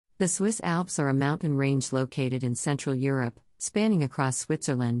The Swiss Alps are a mountain range located in Central Europe, spanning across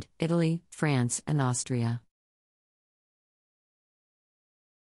Switzerland, Italy, France, and Austria.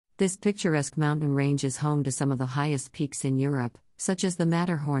 This picturesque mountain range is home to some of the highest peaks in Europe, such as the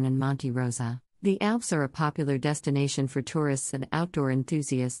Matterhorn and Monte Rosa. The Alps are a popular destination for tourists and outdoor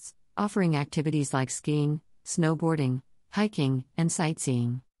enthusiasts, offering activities like skiing, snowboarding, hiking, and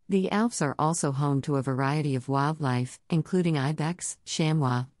sightseeing. The Alps are also home to a variety of wildlife, including ibex,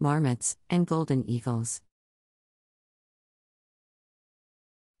 chamois, marmots, and golden eagles.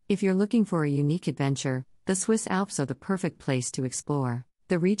 If you're looking for a unique adventure, the Swiss Alps are the perfect place to explore.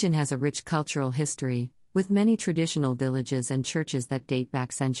 The region has a rich cultural history, with many traditional villages and churches that date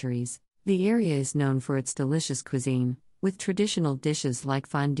back centuries. The area is known for its delicious cuisine, with traditional dishes like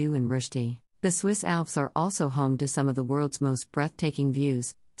fondue and rösti. The Swiss Alps are also home to some of the world's most breathtaking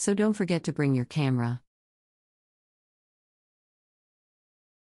views, so don't forget to bring your camera.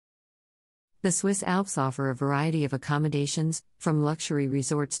 The Swiss Alps offer a variety of accommodations, from luxury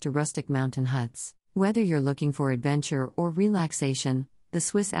resorts to rustic mountain huts. Whether you're looking for adventure or relaxation, the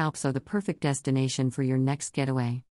Swiss Alps are the perfect destination for your next getaway.